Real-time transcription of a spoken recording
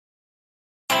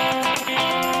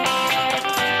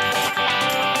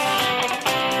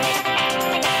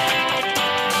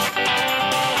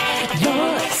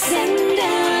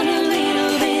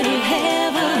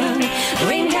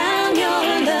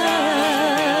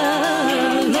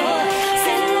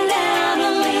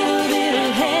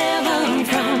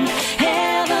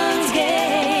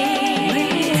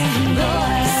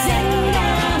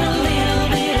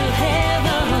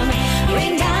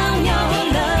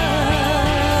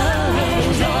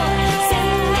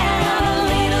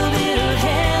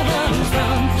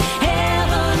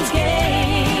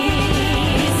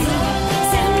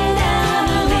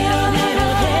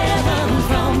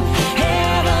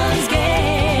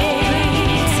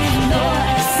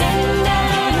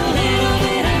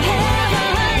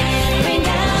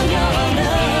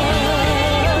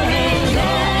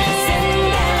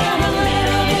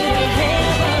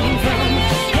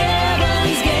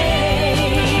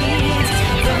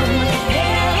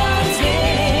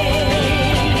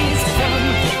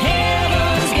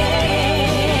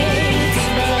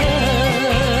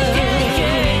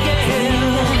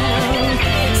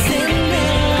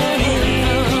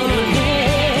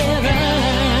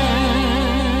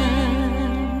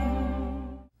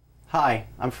Hi,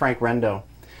 I'm Frank Rendo.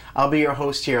 I'll be your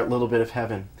host here at Little Bit of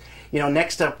Heaven. You know,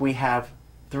 next up we have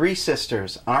three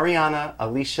sisters, Ariana,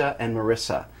 Alicia, and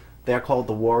Marissa. They're called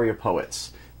the Warrior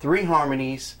Poets. Three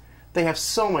harmonies. They have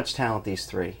so much talent, these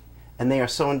three, and they are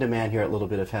so in demand here at Little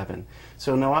Bit of Heaven.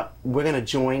 So you know what? We're going to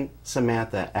join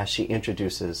Samantha as she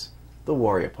introduces the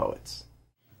Warrior Poets.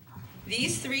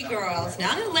 These three girls,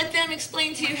 now I'm going to let them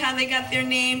explain to you how they got their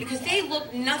name, because they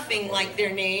look nothing like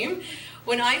their name.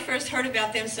 When I first heard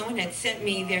about them, someone had sent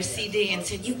me their CD and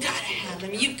said, "You've got to have them,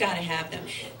 you've got to have them."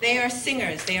 They are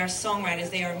singers, they are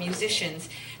songwriters, they are musicians.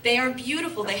 They are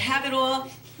beautiful, they have it all.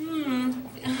 A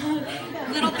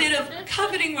little bit of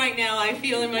coveting right now, I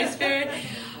feel in my spirit.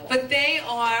 But they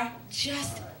are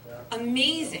just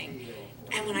amazing.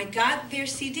 And when I got their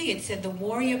CD, it said the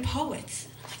Warrior Poets.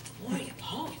 I'm like, the Warrior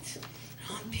Poets?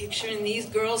 I'm picturing these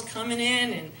girls coming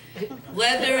in and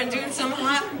leather and doing some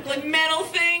hot like metal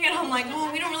thing, and I'm like,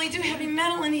 oh, we don't really do heavy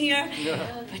metal in here.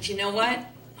 But you know what?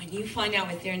 When you find out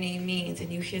what their name means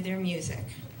and you hear their music,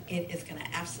 it is going to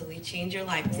absolutely change your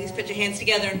life. Please put your hands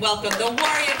together and welcome the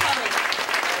Warrior Poets.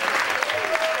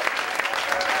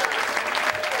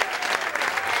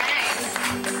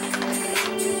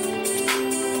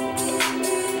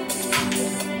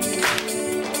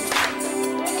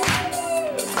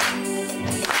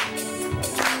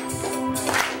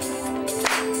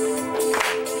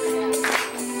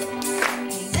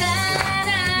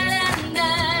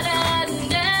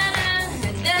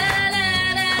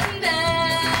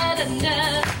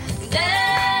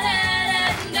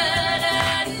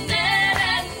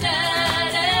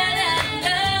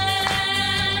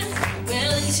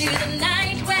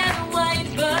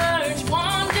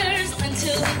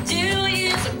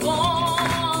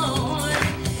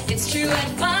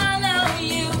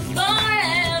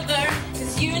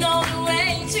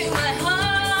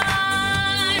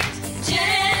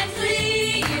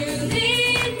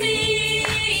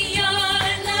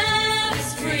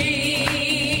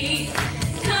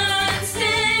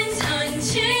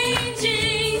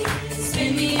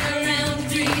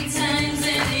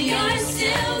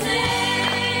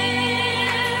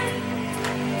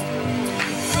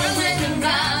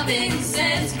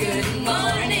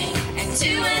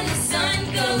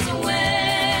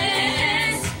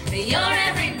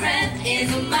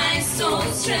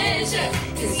 Treasure,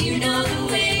 'cause you know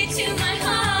the way to my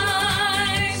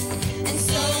heart. And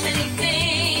so many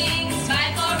things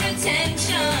fight for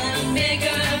attention,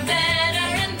 bigger, better,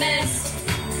 and best.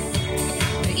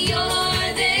 But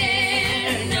you're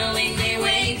there, knowingly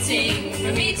waiting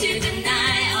for me to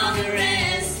deny all the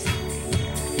rest.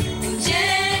 And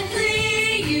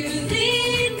gently you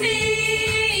lead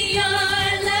me, your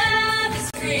love is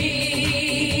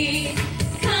free,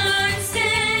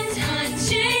 constant,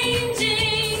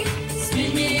 unchanging.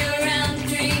 Spin me around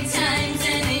 3 times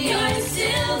and you're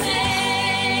still there.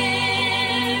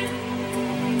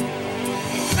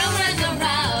 From when the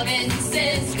robin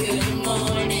says good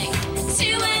morning to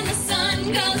when the sun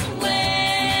goes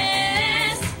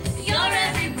west, your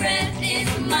every breath is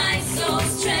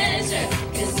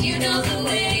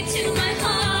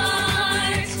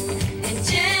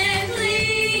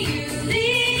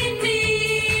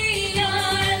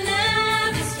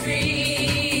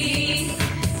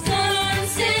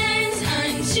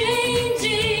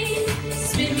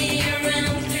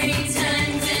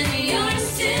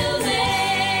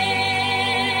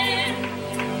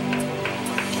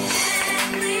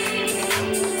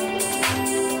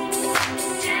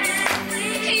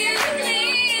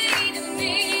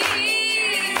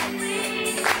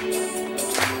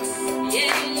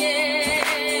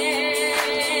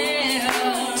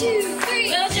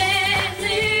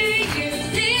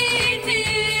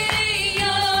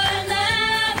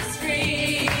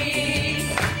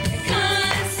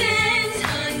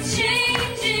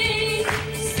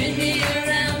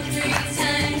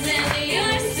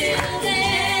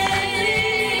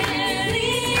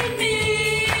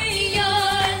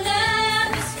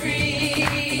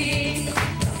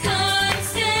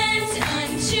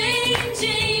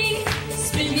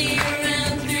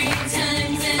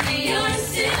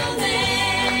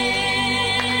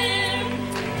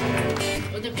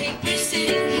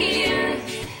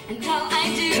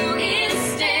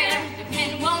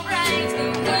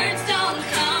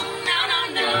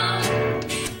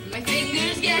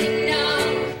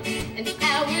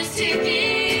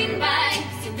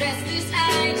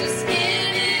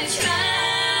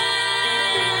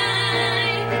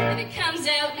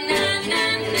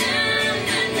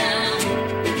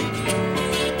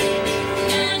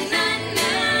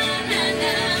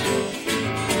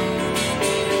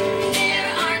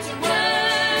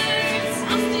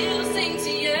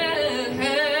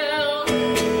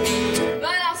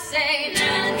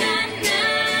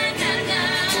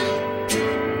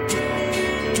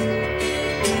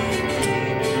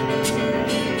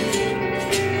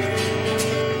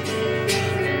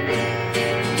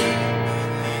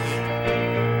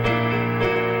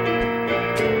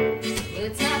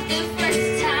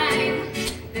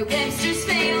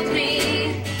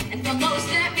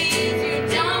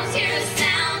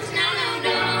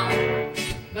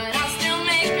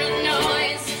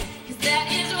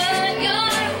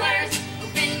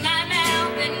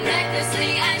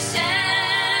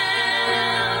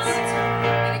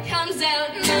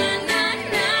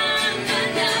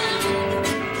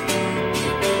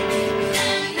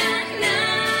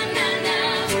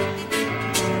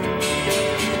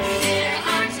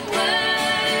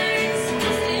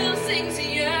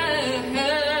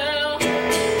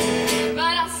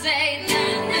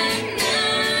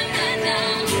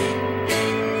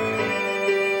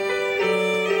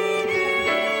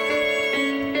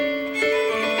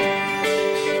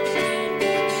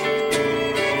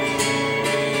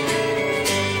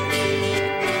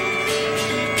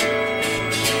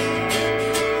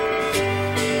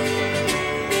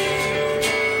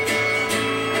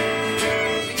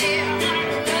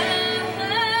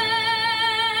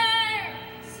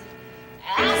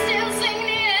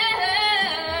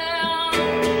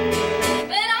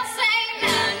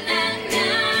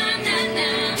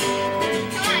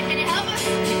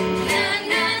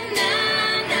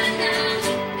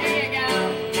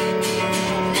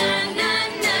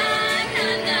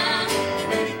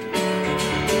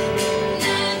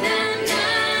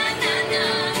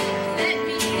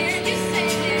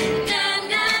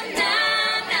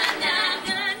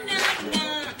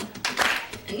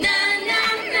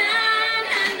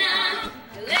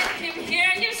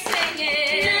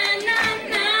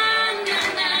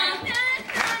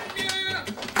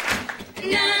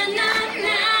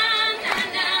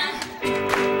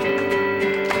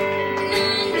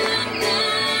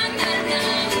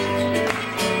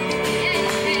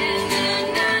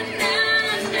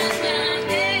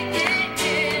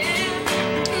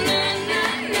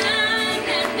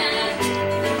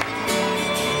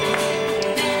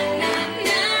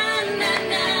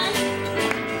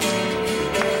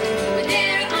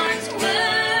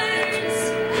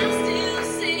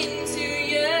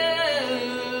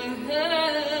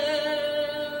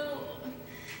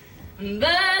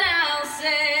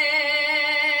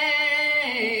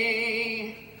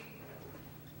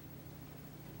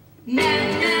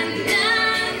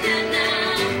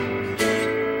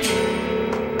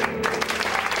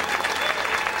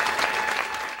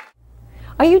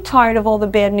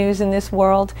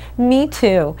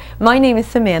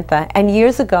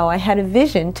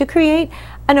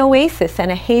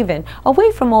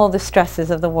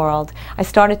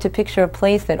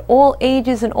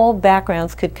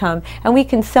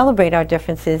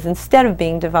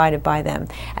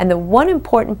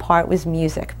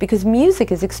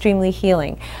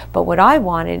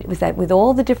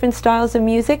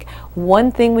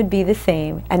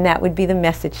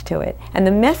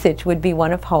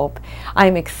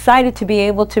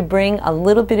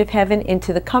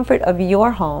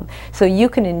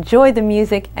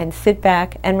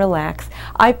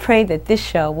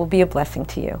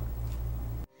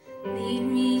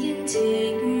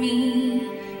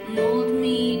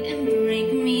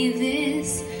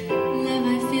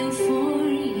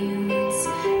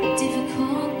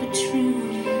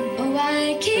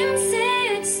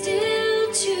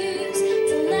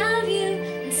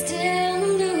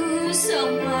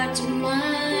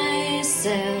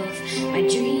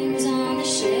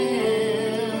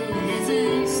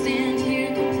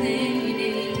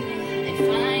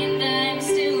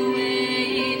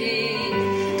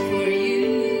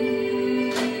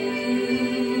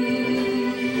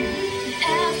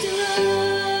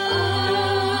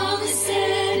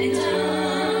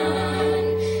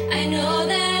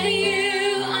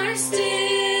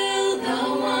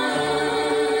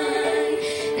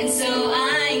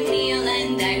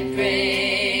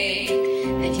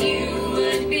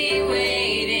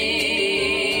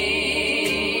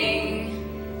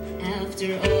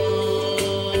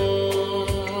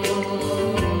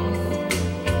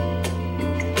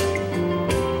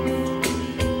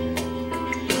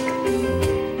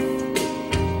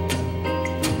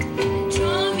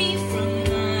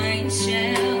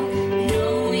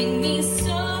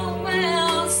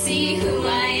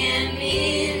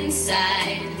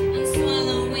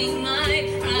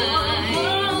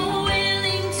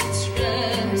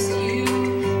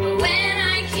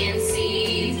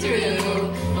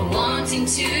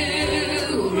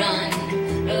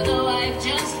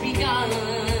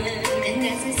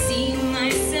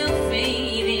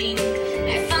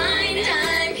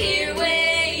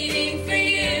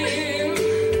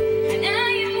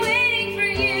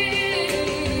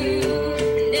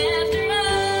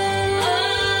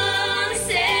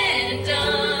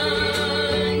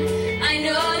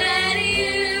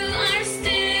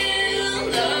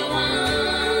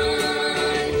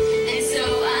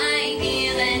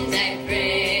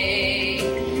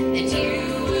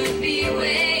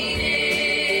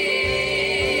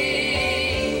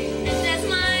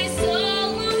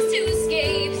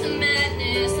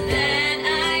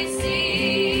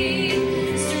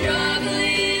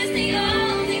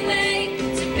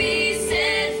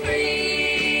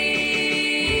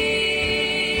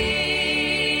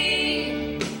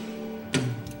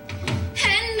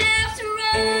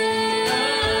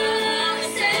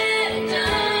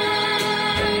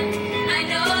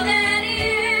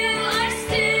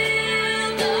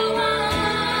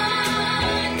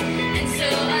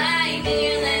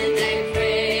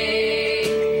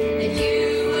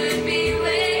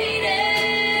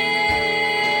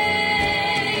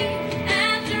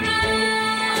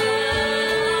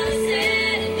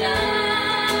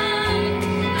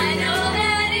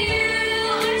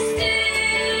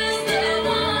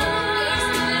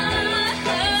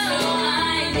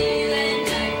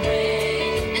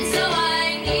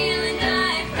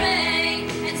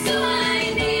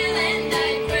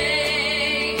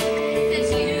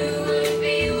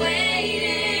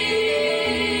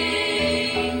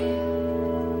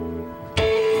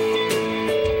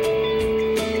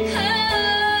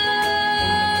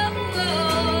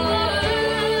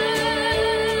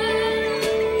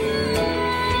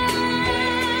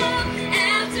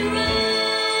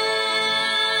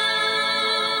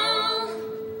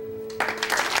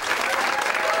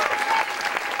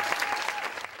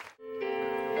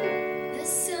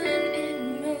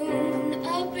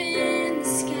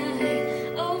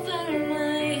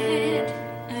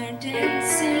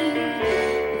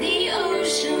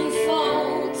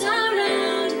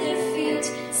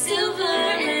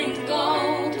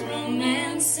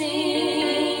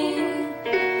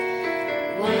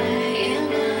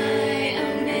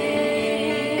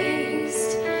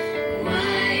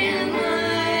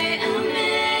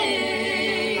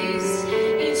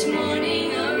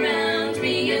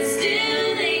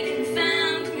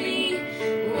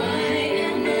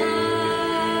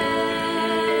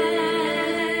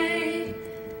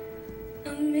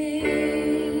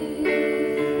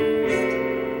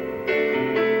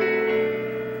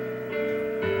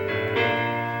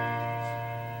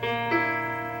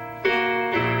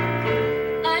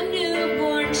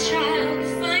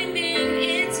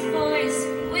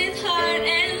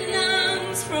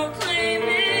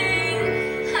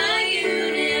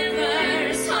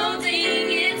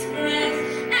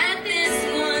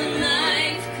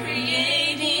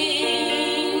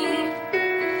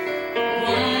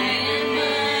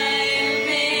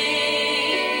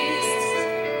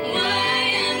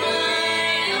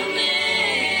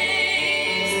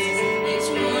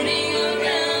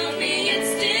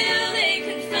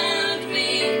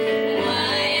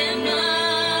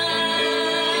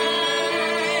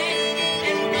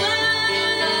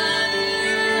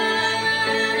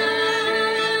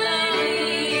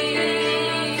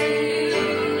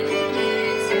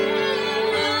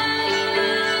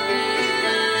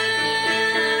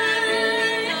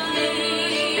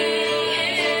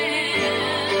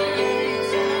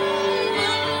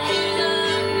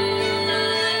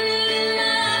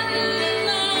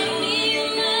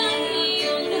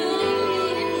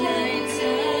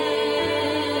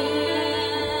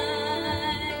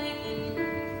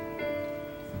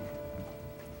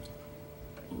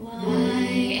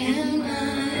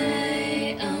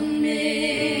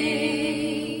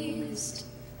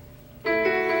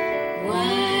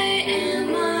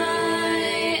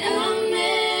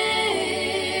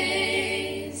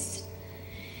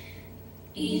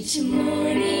Each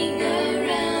morning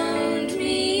around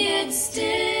me it's still,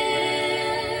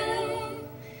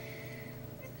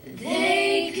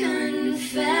 they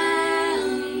confound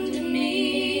me.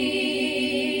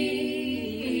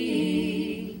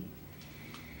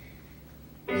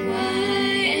 Why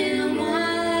am I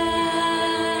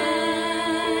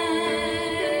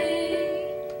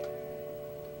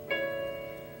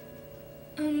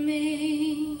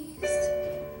amazed?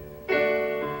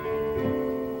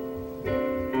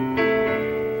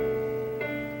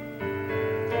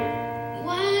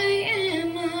 Why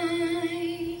am I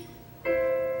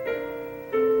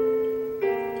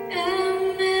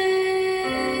amazed?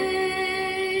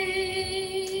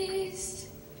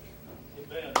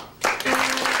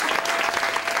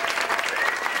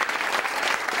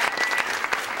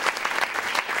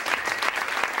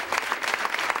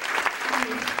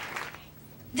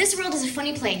 This world is a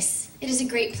funny place. It is a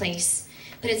great place,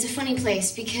 but it's a funny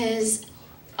place because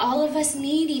all of us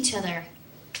need each other.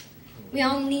 We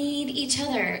all need each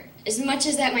other, as much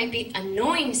as that might be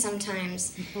annoying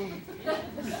sometimes.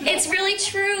 It's really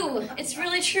true. It's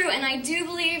really true, and I do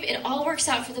believe it all works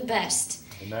out for the best.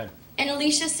 Amen. And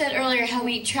Alicia said earlier how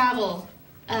we travel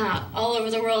all over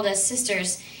the world as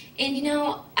sisters. And you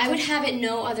know, I would have it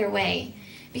no other way,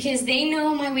 because they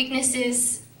know my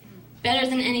weaknesses better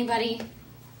than anybody.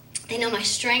 They know my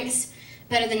strengths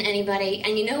better than anybody.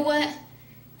 And you know what?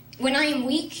 When I am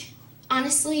weak,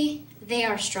 honestly, they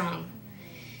are strong.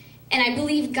 And I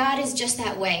believe God is just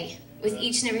that way with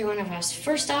each and every one of us.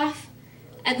 First off,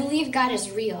 I believe God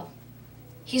is real.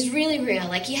 He's really real.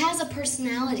 Like, he has a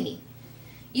personality.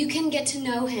 You can get to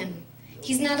know him.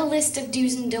 He's not a list of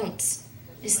do's and don'ts.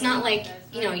 It's not like,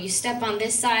 you know, you step on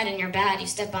this side and you're bad, you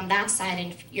step on that side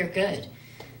and you're good.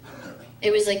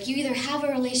 It was like you either have a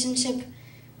relationship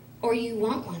or you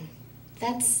want one.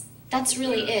 That's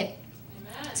really it.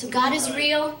 So God is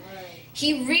real.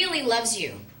 He really loves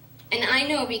you. And I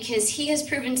know because he has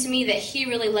proven to me that he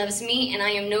really loves me, and I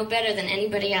am no better than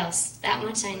anybody else. That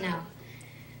much I know.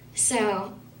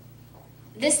 So,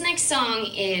 this next song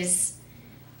is,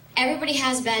 everybody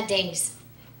has bad days.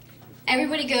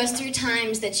 Everybody goes through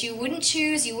times that you wouldn't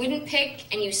choose, you wouldn't pick,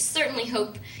 and you certainly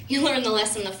hope you learn the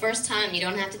lesson the first time, you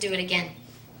don't have to do it again.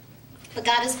 But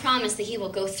God has promised that he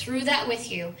will go through that with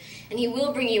you, and he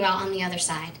will bring you out on the other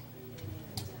side.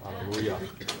 Hallelujah.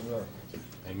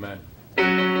 Amen.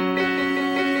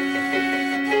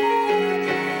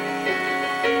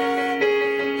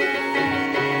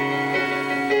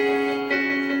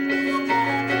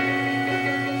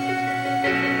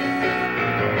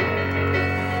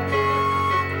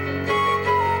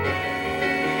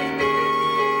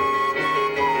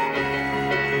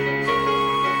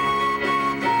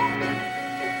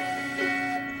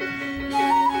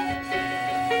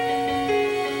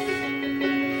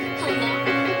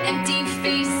 Empty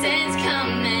faces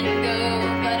come and go,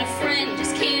 but a friend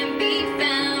just can't be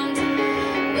found.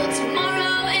 Will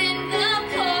tomorrow in the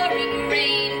pouring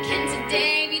rain, can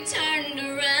today be turned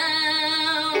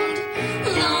around?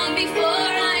 Long before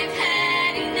I've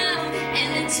had enough and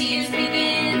the tears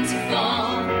begin to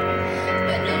fall.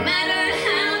 But no matter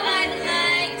how I'd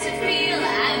like to feel,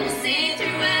 I will say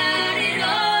throughout it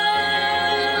all,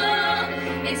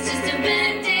 it's just a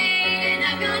bad day and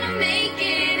I'm gonna make it.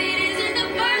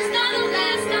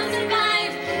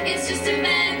 It's just a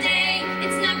bad day,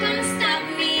 it's not gonna stop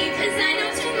me, 'cause I know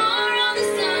tomorrow the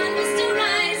sun will still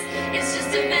rise. It's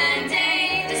just a bad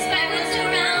day, despite what's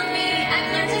around me,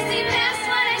 I've learned to see past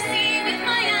what I see with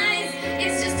my eyes.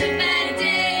 It's just a bad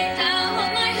day, I'll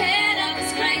hold my head up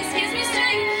as Christ gives me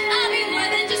strength. I'll be more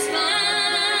than just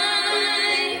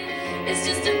fine. It's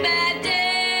just a bad day.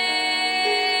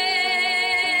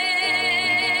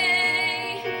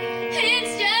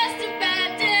 It's just a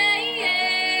bad day.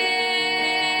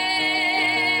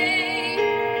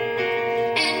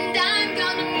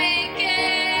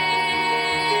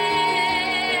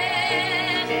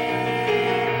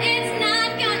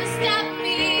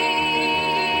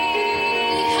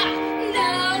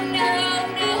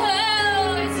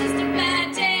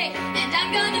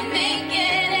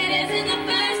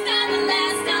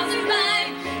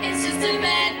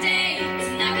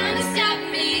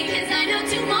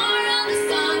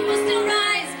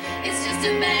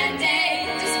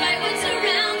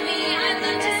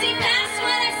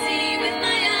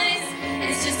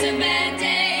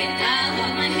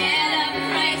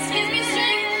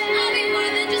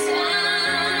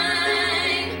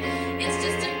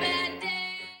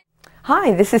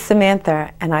 Hi, this is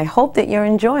Samantha, and I hope that you're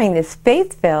enjoying this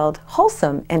faith-filled,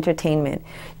 wholesome entertainment.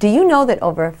 Do you know that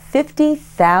over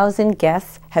 50,000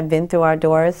 guests have been through our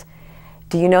doors?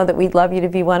 Do you know that we'd love you to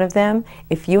be one of them?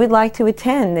 If you would like to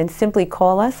attend, then simply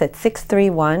call us at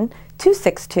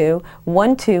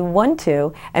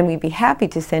 631-262-1212, and we'd be happy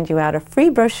to send you out a free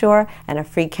brochure and a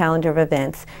free calendar of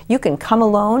events. You can come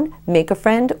alone, make a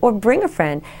friend, or bring a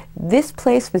friend. This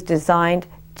place was designed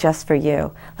just for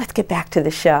you. Let's get back to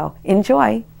the show.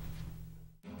 Enjoy.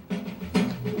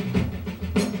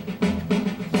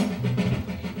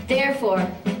 Therefore,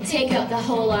 take up the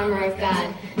whole armor of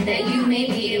God, that you may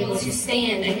be able to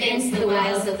stand against the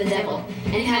wiles of the devil,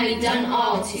 and having done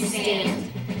all to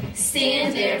stand.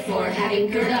 Stand therefore, having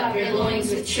girt up your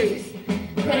loins with truth.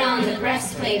 Put on the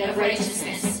breastplate of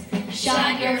righteousness.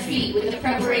 Shod your feet with the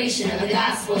preparation of the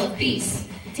gospel of peace.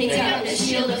 Take up the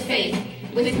shield of faith,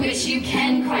 with which you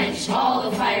can quench all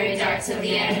the fiery darts of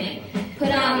the enemy. Put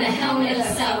on the helmet of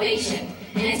salvation,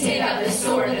 and take up the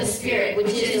sword of the Spirit, which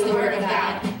is the word of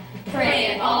God. Pray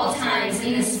at all times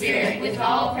in the Spirit with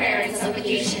all prayer and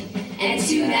supplication, and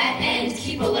to that end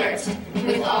keep alert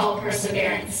with all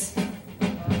perseverance.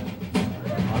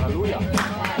 Hallelujah.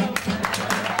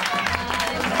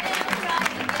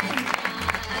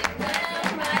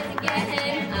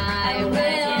 I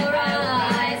will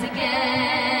rise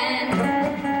again.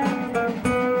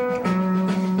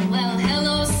 Well,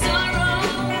 hello sorrow,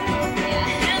 yeah,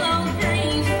 hello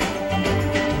grief.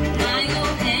 My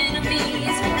old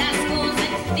enemies, rascals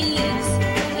and thieves.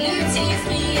 You tease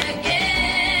me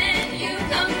again, you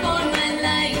come for my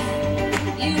life.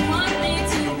 You want me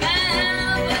to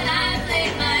bow, but I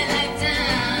laid my life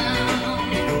down.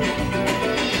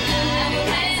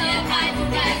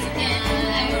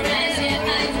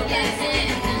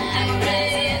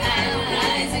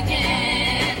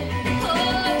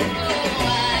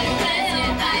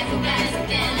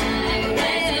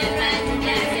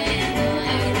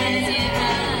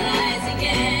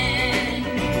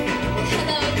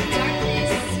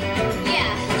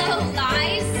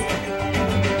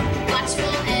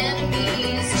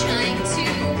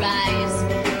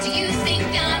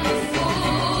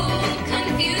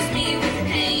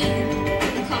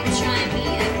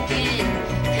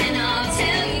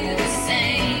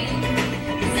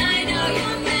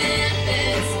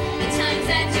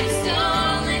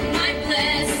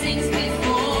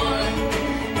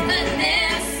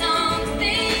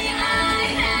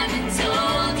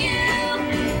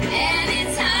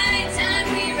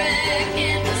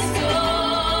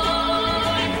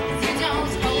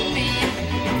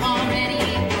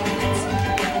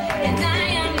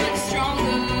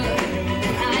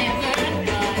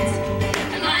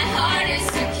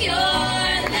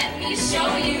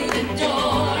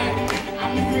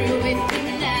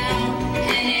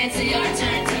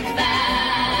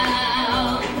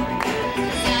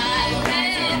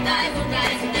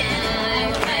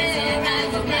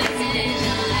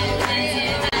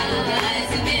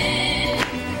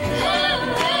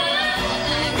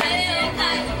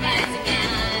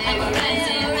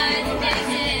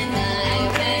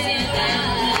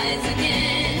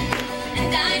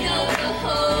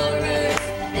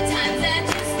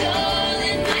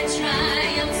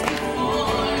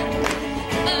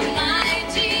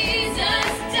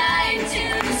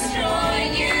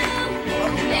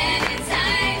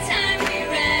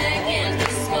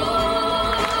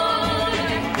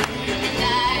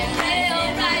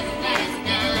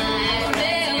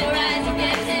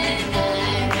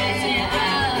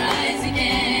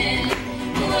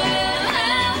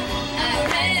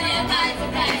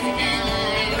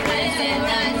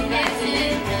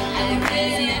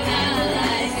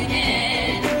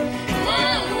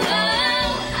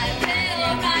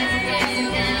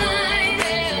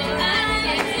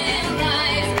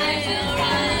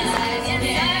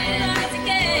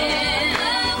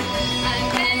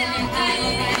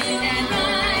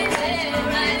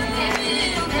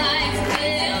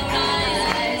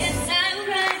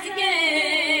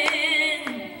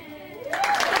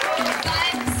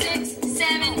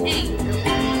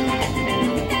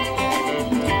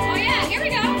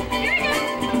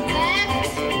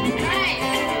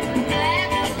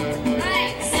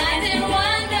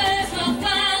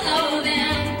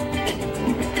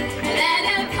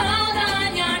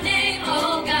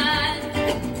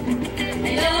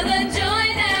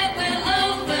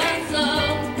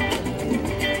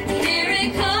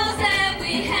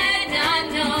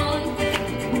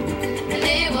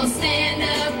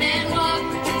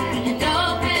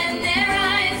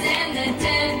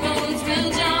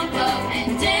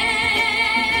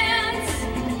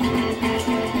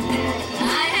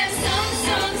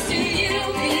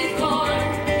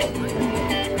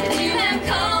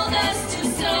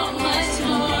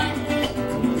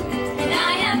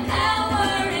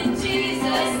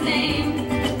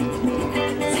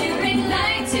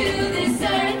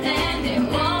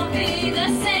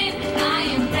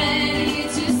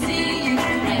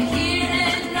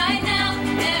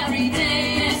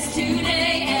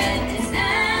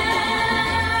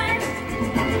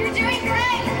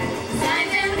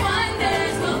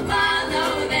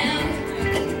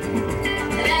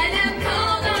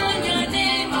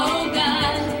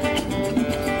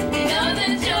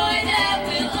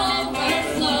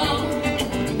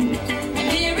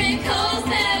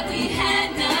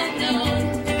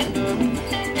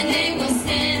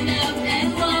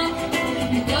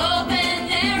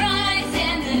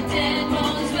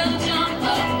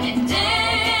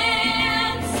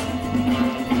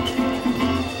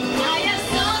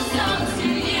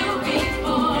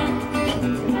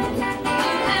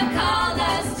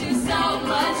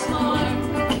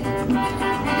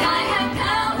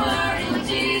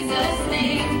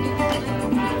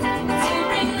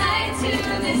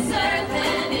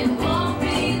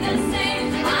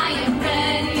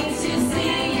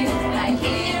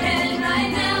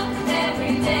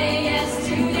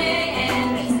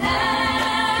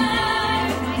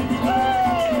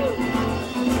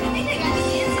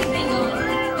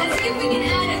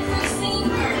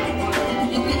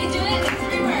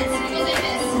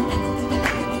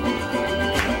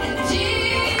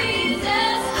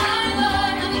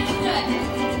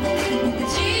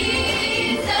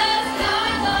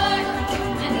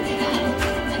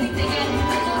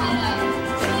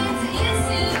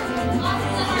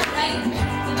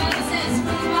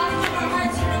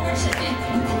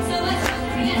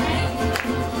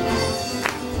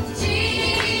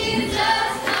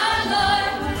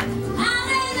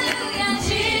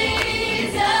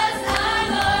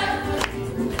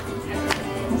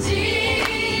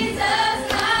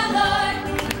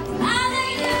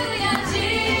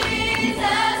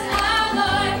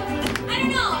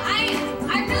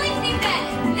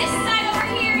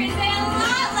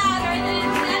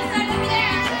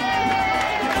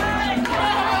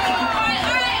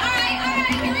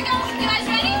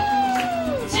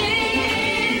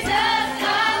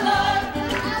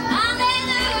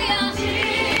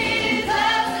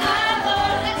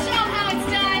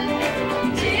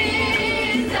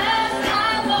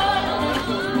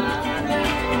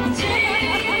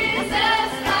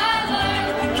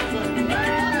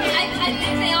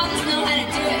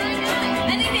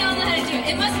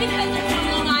 because it's